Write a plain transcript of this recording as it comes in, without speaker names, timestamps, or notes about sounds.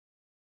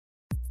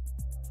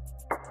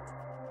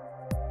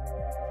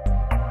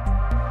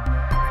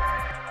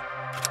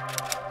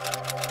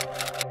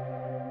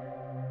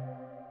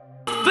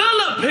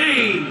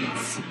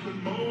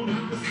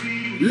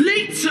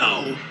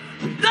Lito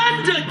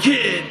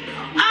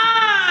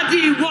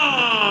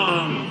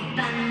Adiwang.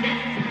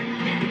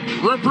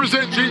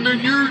 Representing the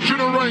new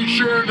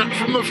generation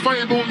from the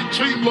fabled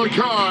Team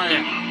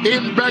Lakai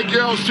in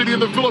Baguio City in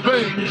the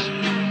Philippines,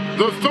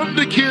 the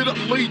Thunder Kid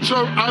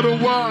Lito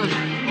Adiwang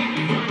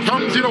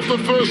comes in off the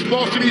first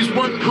loss in his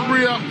one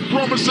career,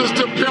 promises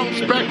to bounce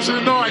back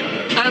tonight.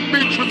 And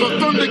Mitch, with the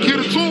Thunder Kid,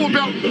 it's all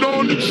about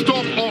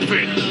non-stop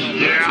offense.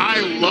 Yeah, I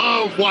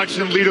love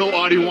watching Lito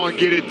Adiwang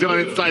get it done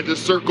inside the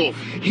circle.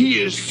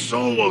 He is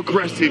so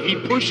aggressive. He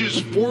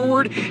pushes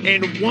forward,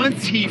 and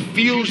once he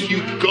feels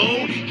you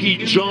go, he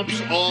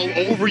jumps all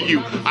over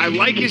you. I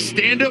like his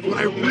stand-up, but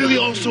I really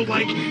also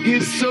like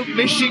his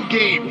submission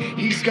game.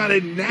 He's got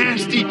a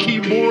nasty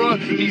kimura.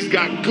 He's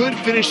got good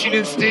finishing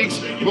instincts.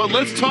 But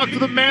let's talk to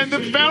the man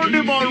that found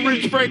him on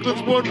Rich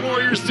Franklin's One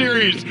Warrior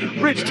Series.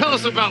 Rich, tell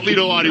us about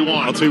Lito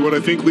Adiwang. I'll tell you what, I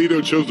think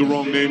Lito chose the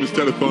wrong name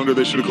instead of Thunder.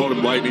 They should have called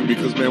him Lightning,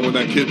 because, man, when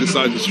that kid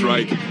decides to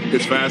strike,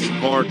 it's fast and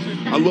hard.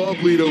 I love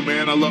Lito,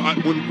 man.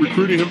 When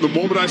recruiting him, the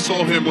moment I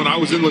saw him when I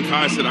was in Lakai,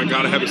 I said, I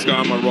got to have this guy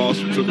on my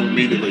roster. Took him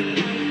immediately.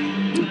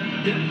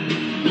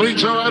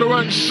 Lito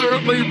Adiwang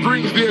certainly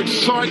brings the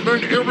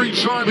excitement every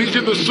time he's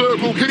in the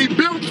circle. Can he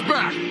bounce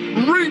back,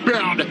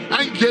 rebound,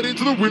 and get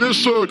into the winner's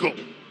circle?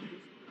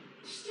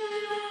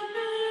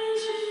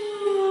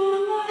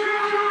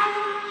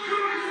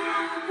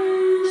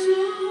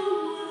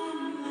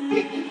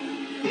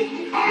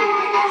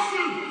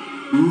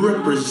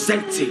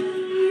 Representing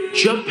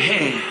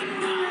Japan,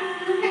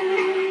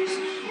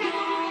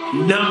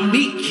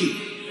 Namiki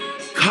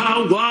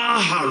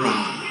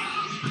Kawahara.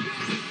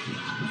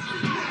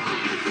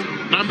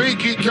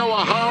 Namiki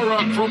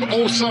Kawahara from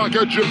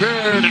Osaka,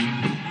 Japan,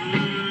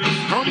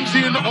 comes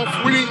in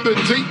off winning the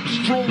deep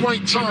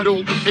strawweight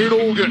title in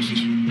August.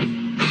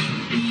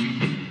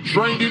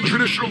 Trained in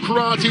traditional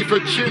karate for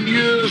 10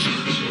 years,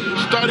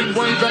 starting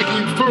way back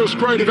in first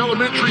grade of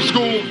elementary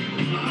school.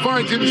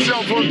 Finds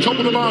himself on top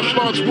of the martial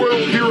arts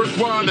world here at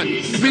One.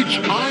 Mitch,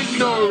 I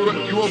know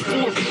you are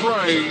full of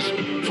praise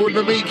for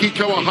Namiki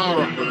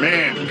Kawahara.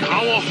 Man,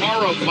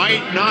 Kawahara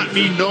might not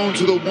be known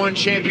to the One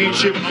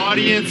Championship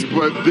audience,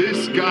 but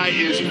this guy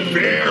is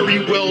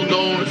very well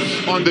known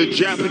on the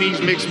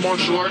Japanese mixed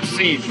martial arts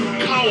scene.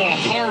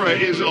 Kawahara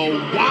is a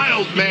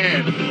wild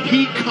man.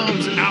 He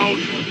comes out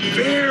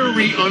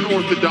very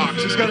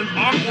unorthodox. He's got an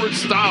awkward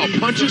style.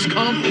 Punches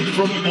come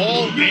from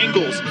all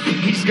angles.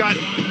 He's got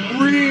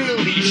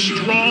really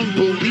strong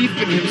belief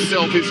in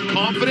himself. His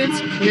confidence,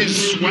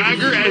 his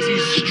swagger as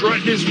he's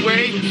strutting his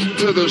way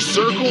to the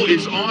circle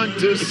is on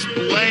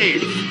display.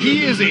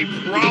 He is a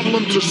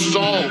problem to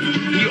solve.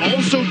 He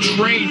also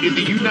trained in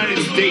the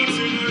United States.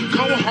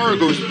 Kawahara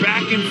goes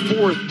back and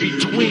forth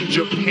between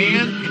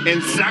Japan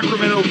and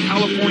Sacramento,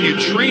 California,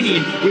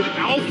 training with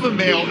alpha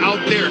male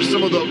out there,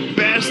 some of the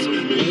best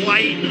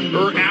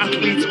lighter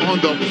athletes on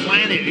the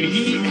planet. And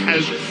he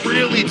has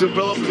really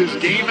developed his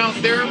game out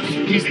there.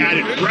 He's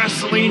added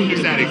wrestling,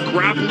 he's added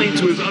grappling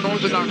to his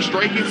unorthodox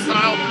striking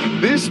style.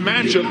 This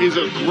matchup is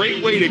a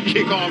great way to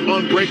kick off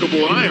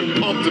Unbreakable, and I am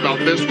pumped about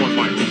this one,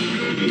 Mike.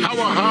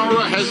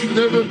 Kawahara has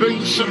never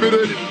been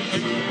submitted.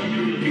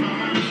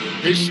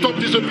 He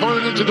stopped his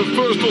opponent in the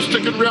first or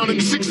second round in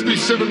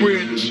 67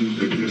 wins.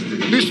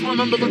 This one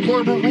under the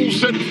global rule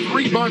set,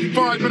 3 by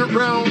 5 minute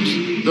rounds.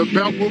 The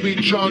bout will be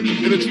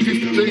judged in its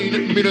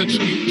 15 minutes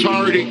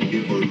entirety.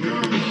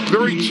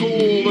 Very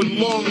tall and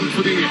long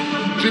for the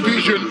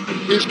division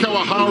is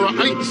Kawahara,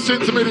 8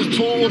 centimeters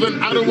taller than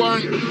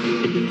Adiwang.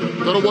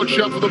 Gotta watch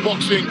out for the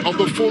boxing of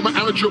the former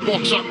amateur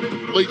boxer,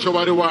 Lito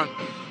Adiwang.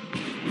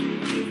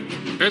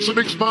 It's a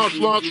mixed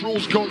martial arts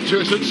rules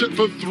contest. It's set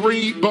for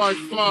 3 by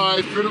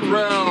 5 minute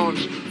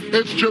rounds.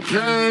 It's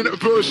Japan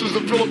versus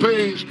the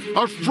Philippines.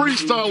 A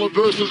freestyler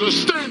versus a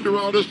stand-up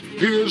artist.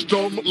 Here's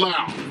Tom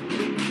Lau.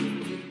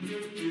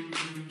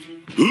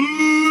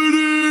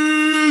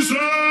 Ladies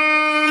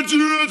and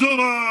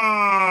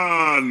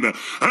gentlemen,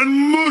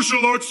 and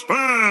martial arts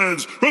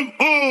fans from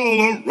all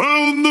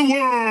around the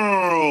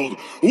world,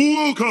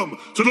 welcome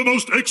to the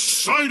most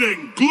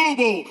exciting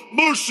global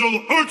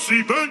martial arts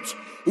event,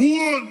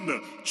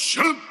 One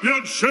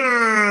Championship.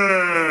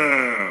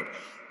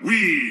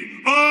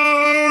 We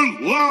are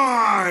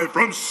live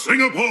from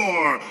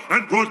Singapore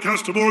and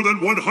broadcast to more than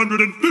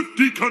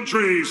 150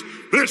 countries.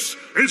 This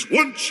is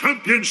One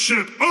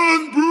Championship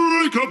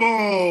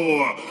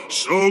Unbreakable.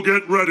 So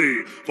get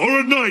ready for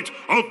a night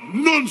of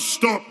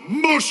non-stop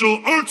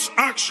martial arts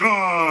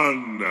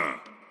action.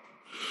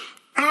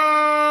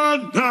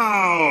 And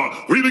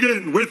now, we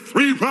begin with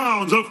 3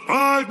 rounds of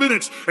 5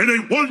 minutes in a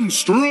 1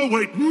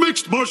 strawweight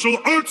mixed martial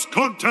arts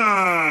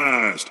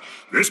contest.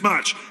 This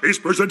match is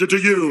presented to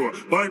you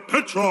by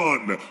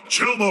Petron.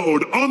 Chill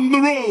mode on the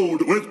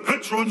road with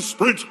Petron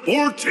Sprint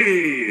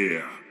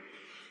 40.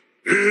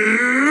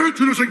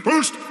 Introducing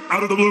first,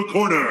 out of the blue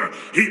corner,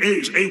 he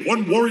is a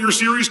One Warrior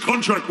Series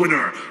contract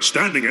winner,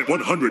 standing at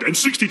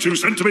 162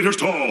 centimeters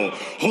tall,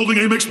 holding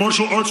a mixed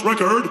martial arts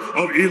record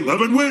of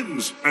 11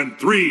 wins and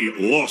 3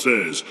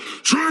 losses.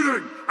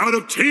 Training out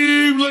of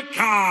Team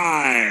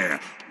Lakai,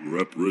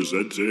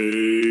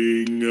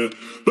 representing the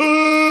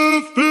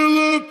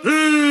Philippines,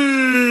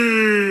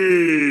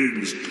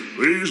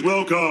 please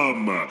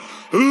welcome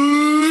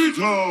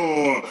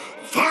Lito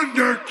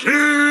Thunder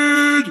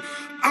Kid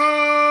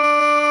Adiwang.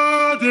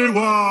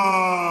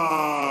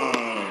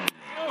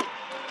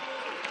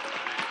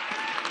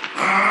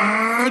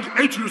 And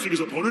introducing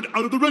his opponent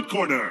out of the red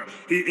corner,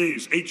 he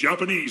is a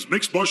Japanese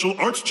mixed martial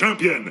arts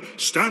champion,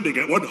 standing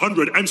at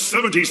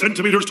 170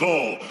 centimeters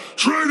tall,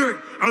 training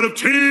out of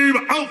Team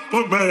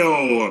Alpha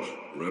Male,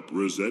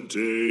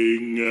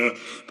 representing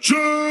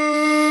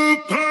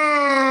Japan.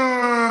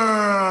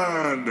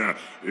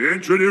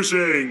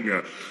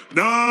 Introducing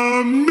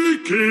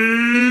Namiki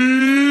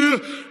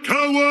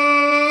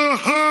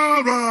Kawahara.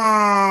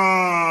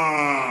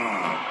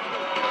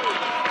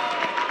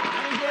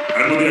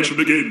 And when the action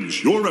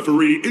begins, your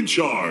referee in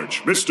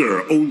charge,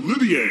 Mr.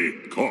 Olivier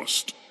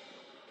Coste.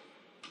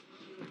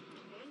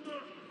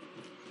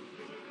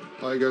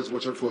 Hi guys,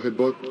 watch out for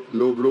headbutt,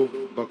 low blow,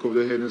 back of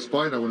the head and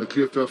spine. I want a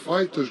clear fair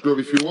fight. Touch glove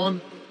if you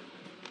want.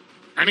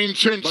 An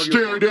intense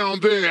stare down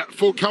there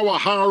for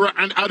Kawahara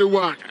and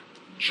Adiwang.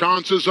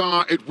 Chances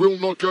are it will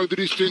not go the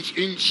distance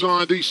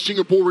inside the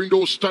Singapore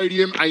Indoor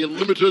Stadium. A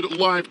limited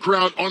live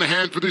crowd on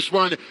hand for this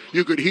one.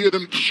 You could hear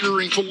them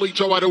cheering for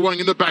Lito Adiwang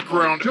in the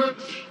background.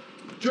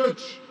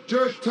 Judge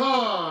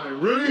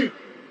time. Ready?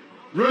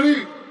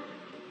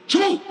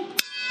 2.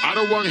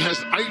 Adiwang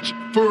has 8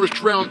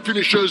 first-round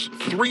finishes,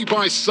 3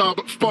 by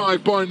sub,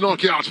 5 by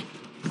knockout.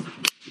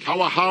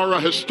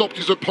 Kawahara has stopped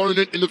his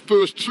opponent in the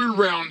first 2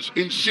 rounds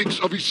in 6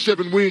 of his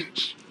 7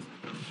 wins.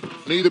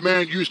 Neither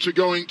man used to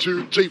going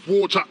to deep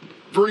water.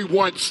 Very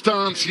wide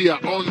stance here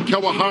on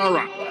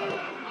Kawahara.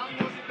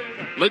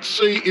 Let's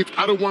see if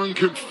Adiwang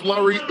can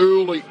flurry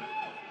early.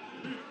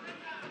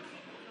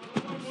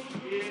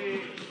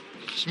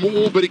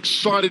 Small but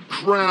excited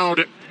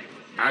crowd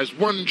as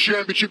one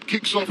championship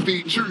kicks off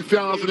the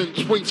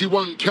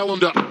 2021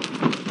 calendar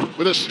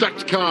with a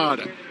stacked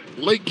card.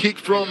 Leg kick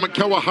from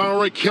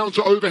Kawahara,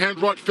 counter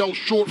overhand right fell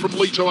short from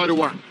Lito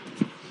Adiwang.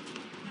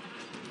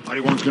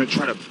 Adiwang's going to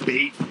try to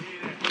bait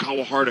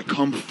Kawahara to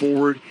come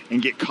forward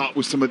and get caught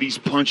with some of these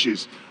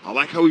punches. I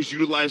like how he's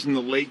utilizing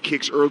the leg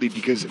kicks early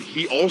because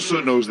he also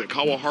knows that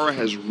Kawahara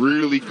has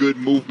really good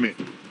movement.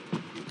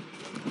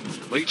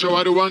 Lito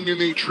Adiwang in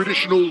the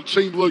traditional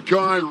Team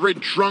Lokai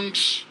red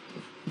trunks.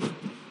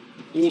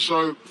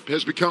 Also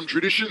has become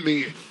tradition,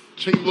 the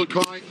Team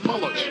Lokai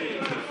mullet.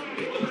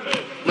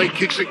 Leg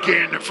kicks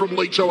again from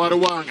Lito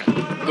Adiwang.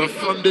 The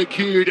Thunder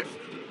Kid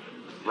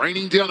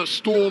raining down a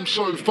storm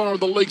so far on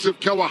the legs of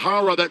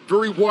Kawahara. That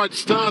very wide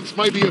stance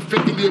may be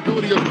affecting the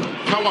ability of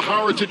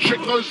Kawahara to check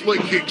those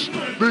leg kicks.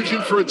 Moves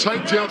in for a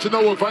takedown to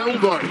no avail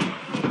though.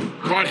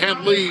 Right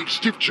hand lead,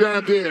 stiff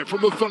jab there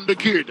from the Thunder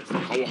Kid.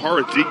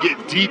 Kawahara did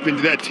get deep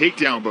into that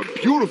takedown, but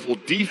beautiful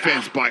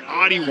defense by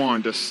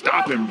Adiwang to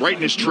stop him right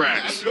in his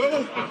tracks.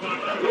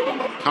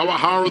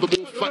 Kawahara the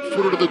ball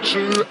flat-footed of the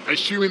 2,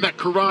 assuming that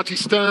karate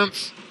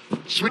stance.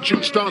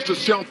 Switching stance to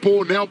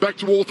southpaw, now back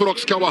to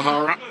orthodox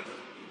Kawahara.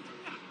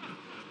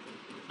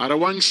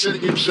 Adiwang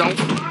setting himself.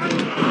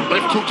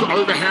 Left hook to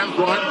overhand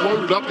right,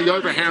 loaded up the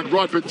overhand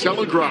right, but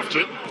telegraphed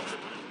it.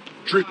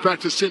 Drift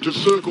back to centre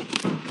circle.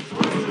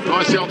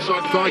 Nice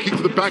outside thigh kick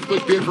to the back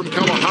leg there from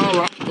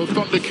Kawahara. The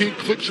Thunder Kid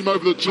clicks him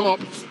over the top.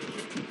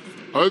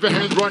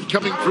 Overhand right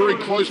coming very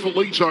close for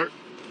Lito.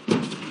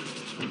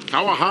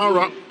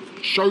 Kawahara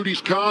showed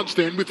his cards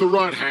then with the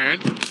right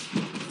hand.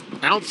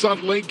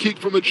 Outside leg kick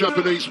from the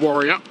Japanese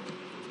warrior.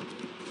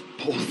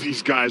 Both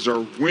these guys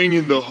are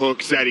winging the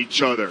hooks at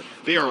each other.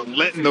 They are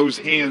letting those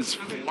hands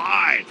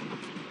fly.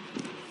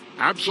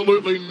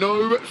 Absolutely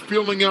no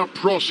filling out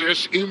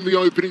process in the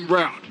opening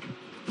round.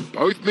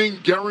 Both men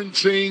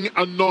guaranteeing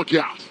a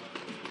knockout.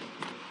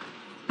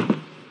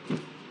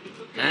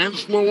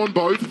 Hands low on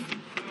both.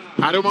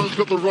 Adiwang's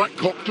got the right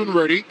cocked and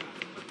ready.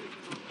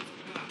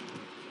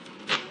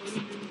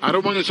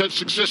 Adiwang has had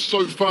success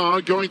so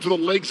far going to the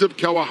legs of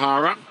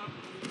Kawahara.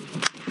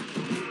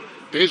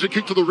 There's a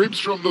kick to the ribs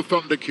from the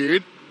Thunder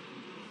Kid.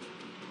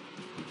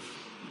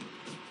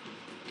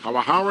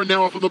 Kawahara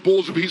now up on the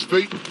balls of his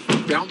feet,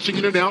 bouncing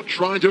in and out,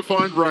 trying to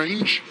find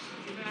range.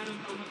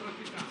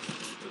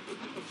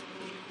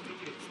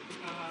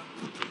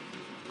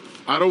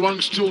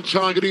 Adiwang still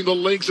targeting the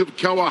legs of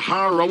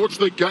Kawahara. What's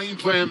the game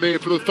plan there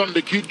for the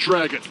Thunder Kid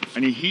Dragon?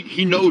 And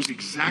he knows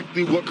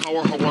exactly what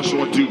Kawahara wants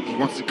to do. He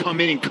wants to come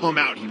in and come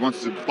out. He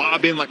wants to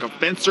bob in like a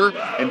fencer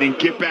and then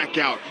get back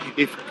out.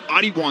 If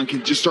Adiwang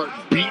can just start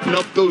beating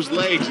up those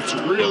legs, it's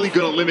really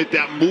going to limit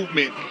that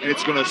movement, and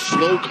it's going to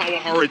slow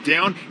Kawahara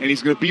down, and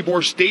he's going to be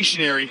more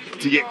stationary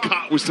to get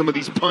caught with some of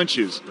these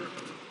punches.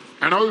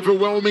 An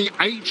overwhelming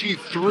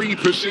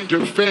 83%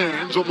 of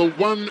fans on the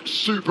One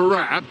Super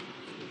app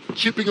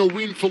tipping a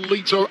win for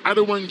Lito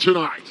Adiwang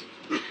tonight.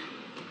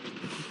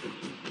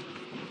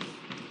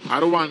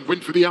 Adiwang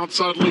went for the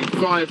outside lead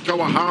thigh of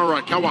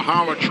Kawahara.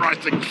 Kawahara tries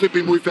to clip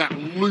him with that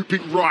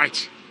looping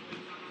right.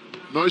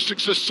 No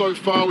success so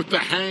far with the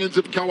hands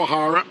of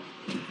Kawahara.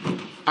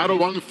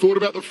 Adiwang thought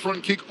about the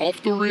front kick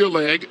off the rear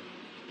leg.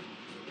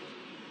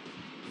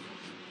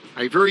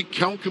 A very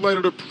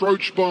calculated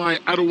approach by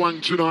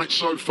Adiwang tonight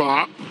so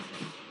far.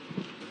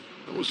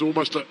 That was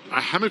almost a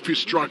hammer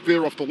fist strike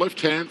there off the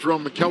left hand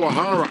from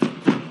Kawahara.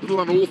 A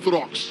little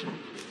unorthodox.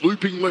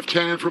 Looping left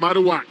hand from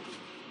Adiwang.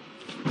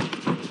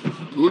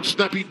 Good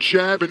snappy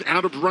jab and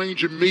out of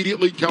range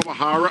immediately.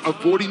 Kawahara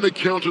avoiding the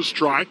counter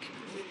strike.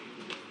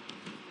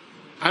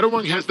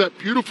 Adiwang has that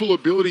beautiful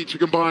ability to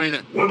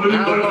combine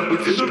power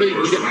with speed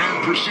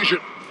and precision.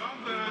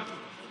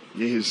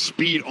 Yeah, his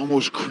speed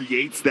almost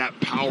creates that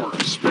power,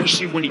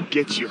 especially when he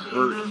gets you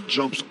hurt. He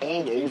jumps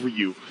all over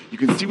you. You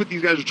can see what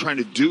these guys are trying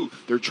to do.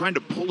 They're trying to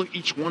pull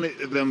each one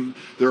of them,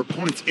 their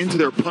opponents, into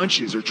their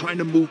punches. They're trying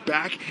to move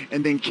back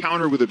and then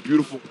counter with a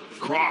beautiful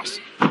cross.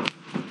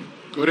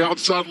 Good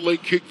outside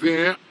leg kick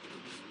there.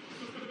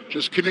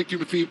 Just connecting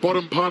with the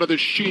bottom part of the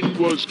shin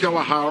was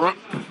Kawahara.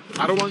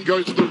 Adiwang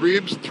goes to the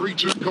ribs,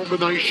 3-2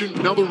 combination.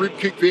 Another rib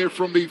kick there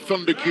from the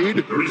Thunder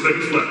Kid. 30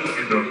 seconds left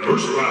in the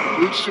first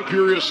round. Good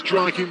superior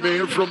striking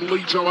there from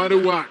Lito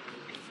Adiwang.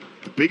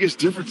 The biggest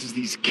difference is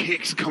these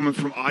kicks coming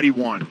from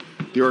Adiwang.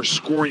 They are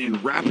scoring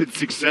in rapid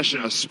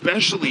succession,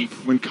 especially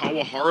when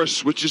Kawahara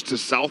switches to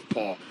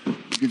southpaw.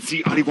 You can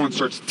see Adiwang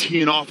starts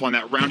teeing off on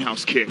that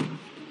roundhouse kick.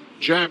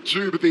 Jab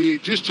too, but the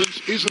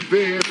distance isn't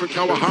there for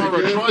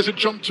Kawahara. Tries a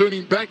jump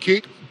turning back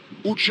kick.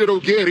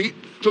 Uchedogeri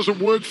doesn't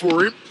work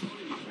for him.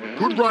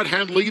 Good right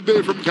hand lead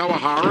there from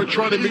Kawahara.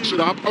 Trying to mix it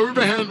up.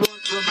 Overhand right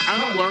from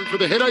Adiwang for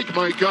the headache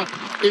maker.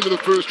 Into the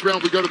first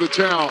round we go to the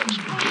towels.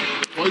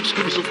 Folks,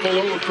 give us a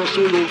follow across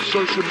all your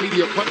social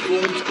media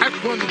platforms at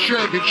One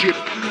Championship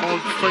on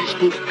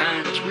Facebook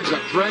and Twitter.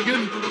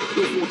 Dragon,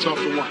 your thoughts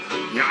after one.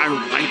 Yeah, I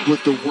like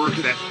what the work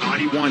that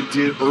Adiwang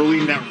did early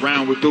in that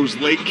round with those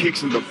leg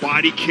kicks and the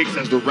body kicks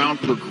as the round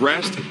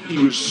progressed. He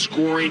was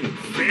scoring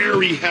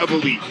very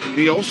heavily.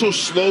 He also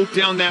slowed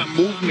down that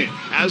movement.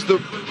 As the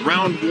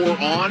round wore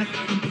on,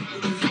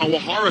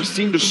 Kawahara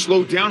seemed to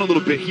slow down a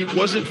little bit. He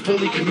wasn't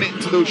fully committing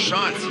to those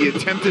shots. He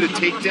attempted a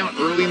takedown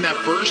early in that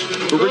first.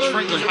 But Rich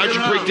Franklin, how'd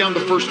you break down the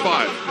first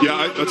 5?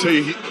 Yeah, I'll tell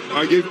you,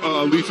 I gave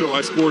Lito,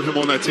 I scored him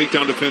on that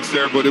takedown defense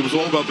there, but it was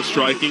all about the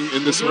striking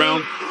in this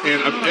round.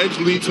 And I've edged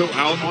Lito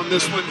out on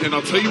this one. And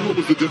I'll tell you what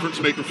was the difference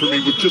maker for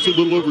me. With just a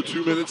little over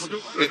 2 minutes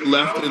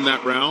left in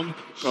that round,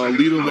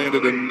 Lito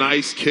landed a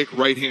nice kick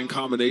right-hand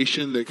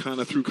combination that kind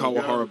of threw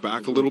Kawahara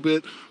back a little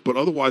bit. But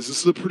otherwise,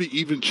 this is a pretty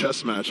even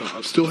chess match.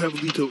 I still have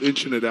Lito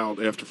inching it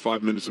out after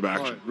 5 minutes of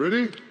action.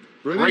 Ready?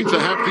 Great to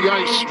have the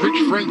ace,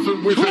 Rich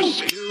Franklin, with us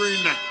here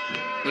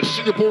in the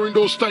Singapore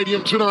Indoor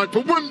Stadium tonight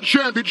for One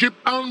Championship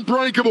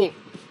Unbreakable.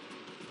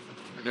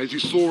 And as you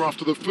saw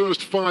after the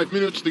first 5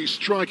 minutes, the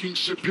striking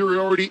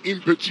superiority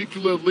in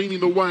particular leaning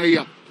the way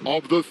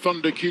of the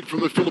Thunder Kid from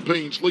the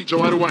Philippines, Lito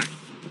Adiwang.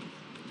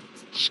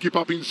 Skip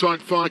up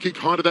inside thigh kick,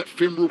 high to that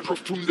femoral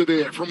profunda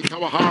there from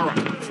Kawahara.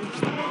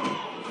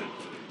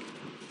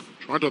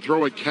 Trying to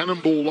throw a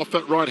cannonball off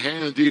that right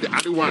hand did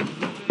Adiwang.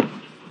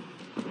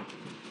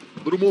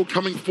 A little more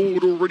coming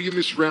forward already in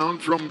this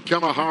round from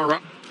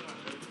Kawahara.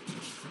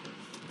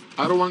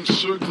 Adiwang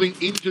circling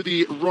into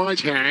the right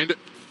hand.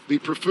 The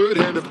preferred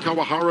hand of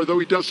Kawahara, though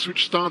he does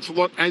switch stance a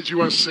lot, as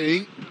you are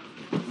seeing.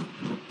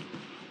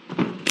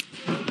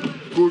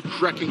 Good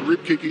cracking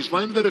rib kick. He's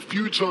landed that a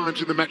few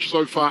times in the match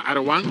so far,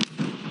 Adiwang.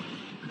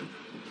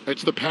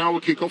 It's the power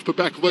kick off the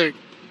back leg.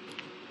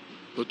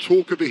 The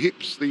torque of the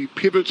hips, the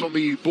pivots on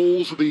the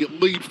balls of the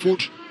lead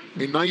foot,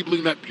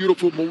 enabling that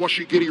beautiful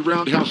Mawashigiri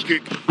roundhouse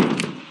kick.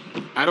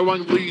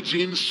 Adiwang leads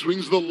in,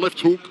 swings the left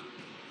hook.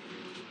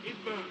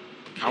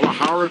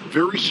 Kawahara,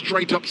 very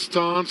straight up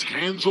stance,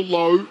 hands are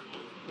low.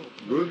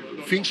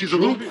 Thinks he's a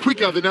little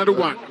quicker than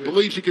Adiwang.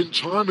 Believes he can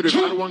time it if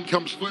Adiwang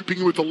comes looping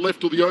in with the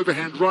left or the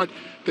overhand right,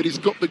 that he's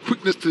got the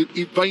quickness to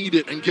evade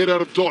it and get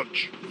out of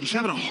dodge. He's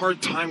having a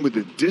hard time with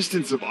the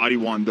distance of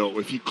Adiwang, though.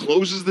 If he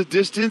closes the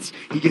distance,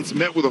 he gets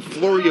met with a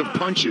flurry of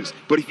punches.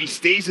 But if he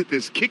stays at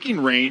this kicking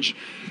range,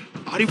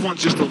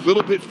 Adiwang's just a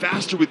little bit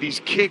faster with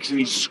these kicks, and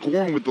he's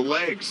scoring with the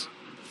legs.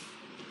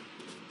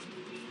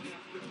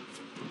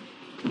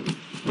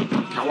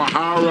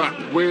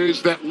 Kawahara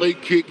wears that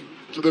leg kick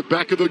to the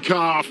back of the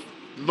calf.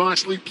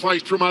 Nicely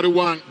placed from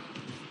Adiwang.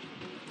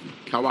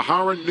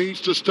 Kawahara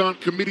needs to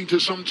start committing to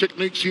some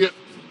techniques here.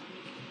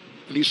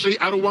 And you see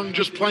Adiwang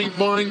just playing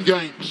mind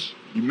games.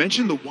 You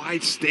mentioned the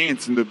wide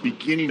stance in the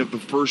beginning of the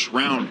first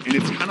round, and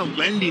it's kind of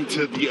lending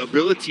to the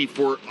ability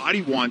for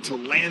Adiwang to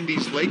land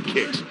these leg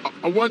kicks.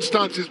 A wide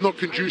stance is not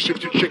conducive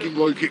to checking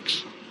low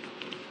kicks.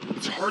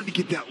 It's hard to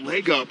get that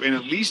leg up and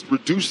at least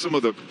reduce some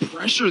of the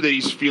pressure that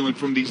he's feeling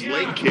from these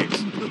leg kicks.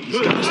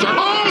 He's got to start.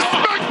 Oh,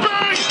 smack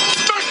bang!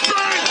 Smack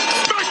bang!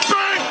 Smack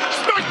bang!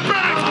 Smack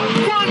bang!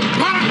 One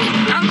punch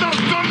and the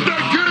Thunder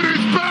Kid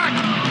is back!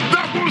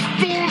 That was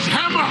Thor's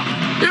hammer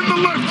in the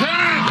left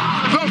hand!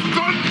 The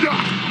Thunder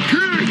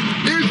Kid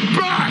is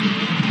back!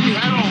 He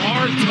had a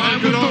hard time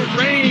with the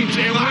range,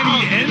 and when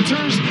he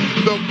enters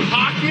the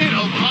pocket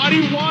of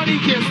Adiwang, he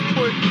gets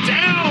put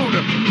down.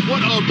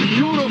 What a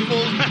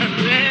beautiful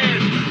man!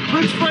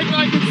 Rich Franklin,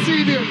 I can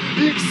see the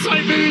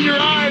excitement in your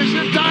eyes.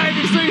 You're dying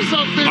to say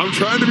something. I'm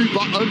trying to be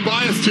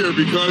unbiased here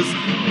because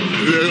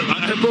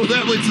I have both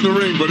athletes in the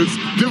ring, but it's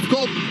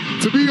difficult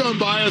to be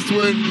unbiased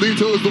when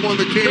Lito is the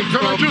one that came Can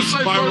I just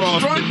say,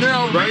 folks, right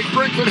now, Rich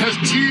Franklin has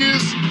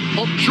tears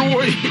of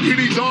joy in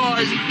his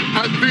eyes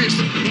at this.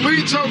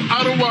 Lito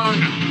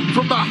Adiwang,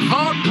 from the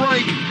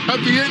heartbreak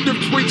at the end of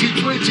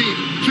 2020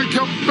 to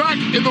come back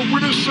in the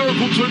winner's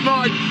circle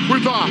tonight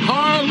with a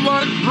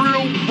highlight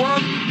reel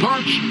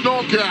one-punch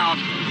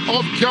knockout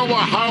of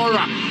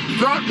Kawahara.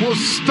 That was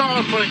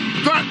startling.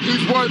 That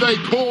is why they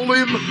call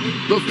him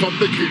the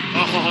Thunder Kid.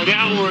 Oh,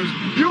 that was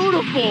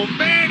beautiful.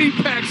 Man, he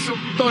packed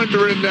some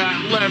thunder in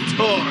that left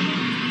hook.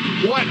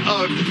 What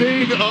a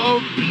thing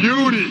of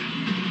beauty.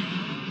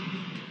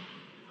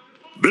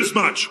 This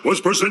match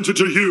was presented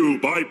to you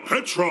by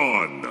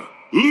Petron.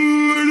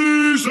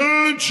 Ladies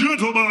and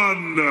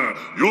gentlemen,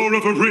 your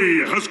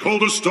referee has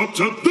called a stop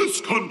to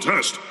this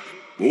contest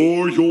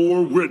for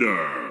your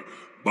winner.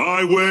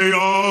 By way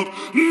of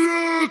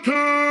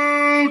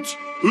knockout,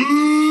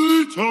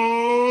 Lito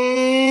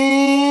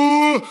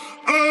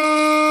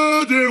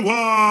Adiwang.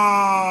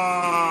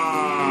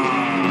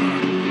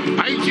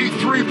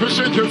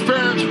 83% of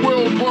fans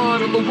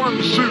worldwide on the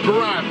One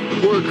Super app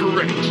were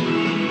correct.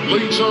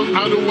 Lito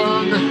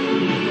Adiwang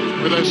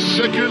with a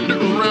second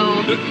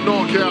round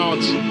knockout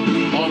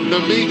of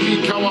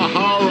Namiki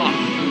Kawahara.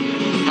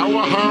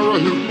 Kawahara,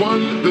 who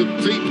won the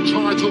deep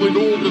title in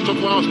August of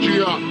last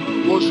year,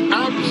 was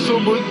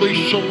absolutely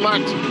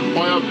shellacked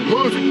by a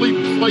perfectly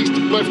placed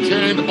left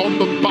hand on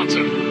the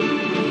button.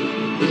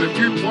 There's a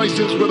few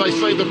places where they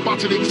say the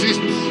button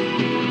exists.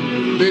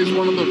 There's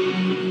one on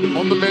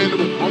the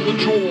mandible, on the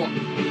jaw.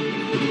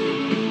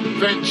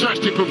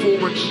 Fantastic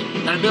performance,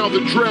 and now the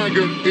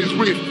Dragon is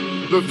with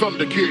the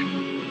Thunder Kid.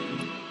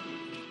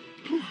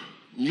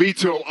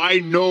 Lito, I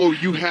know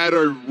you had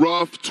a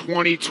rough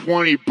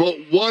 2020, but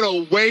what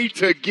a way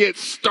to get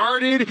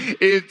started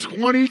in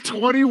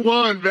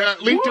 2021, man.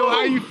 Lito, Woo!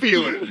 how you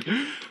feeling?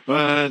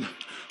 Man,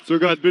 to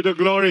God be the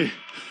glory.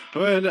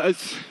 Man,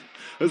 it's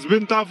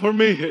been tough for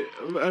me.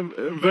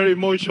 I'm very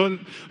emotional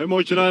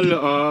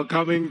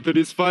coming to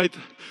this fight.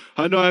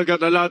 I know I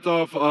got a lot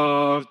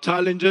of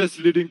challenges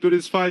leading to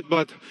this fight,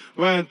 but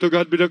man, to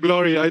God be the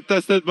glory. I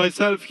tested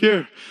myself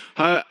here.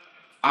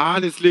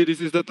 Honestly,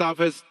 this is the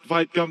toughest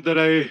fight camp that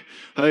I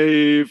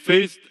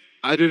faced.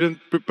 I didn't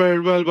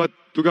prepare well, but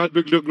to God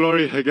be the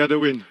glory, I got a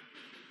win.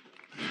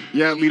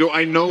 Yeah, Lito,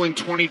 I know in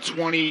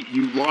 2020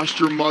 you lost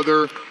your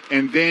mother,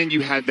 and then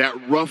you had that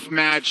rough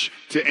match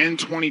to end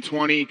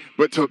 2020,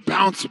 but to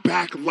bounce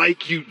back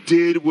like you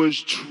did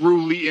was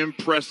truly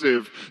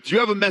impressive. Do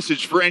you have a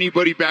message for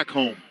anybody back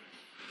home?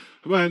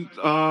 Man,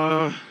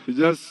 I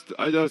just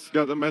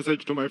got a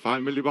message to my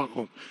family back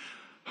home.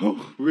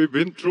 Oh, we've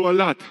been through a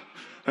lot.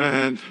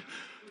 And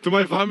to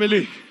my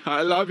family,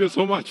 I love you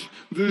so much.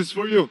 This is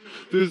for you.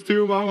 This is to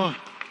you, Mama.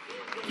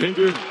 Thank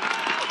you.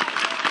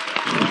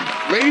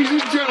 Ladies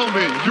and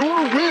gentlemen,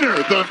 your winner,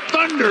 the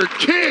Thunder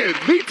Kid,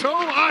 Lito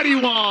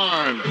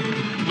Adiwang.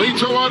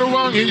 Lito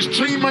Adiwang, his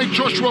teammate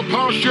Joshua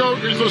Pascio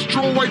is the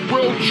Strawweight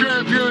World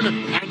Champion,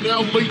 and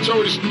now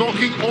Lito is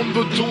knocking on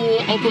the door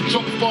of the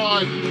top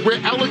 5,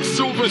 where Alex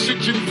Silva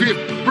sits in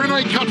 5th,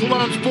 Rene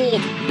Catalan's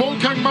 4th,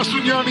 Bolkang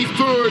Masunyani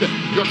 3rd,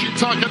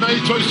 Yoshitaka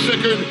Naito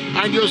 2nd,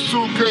 and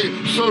Yosuke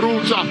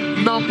Saruta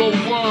number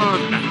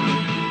 1.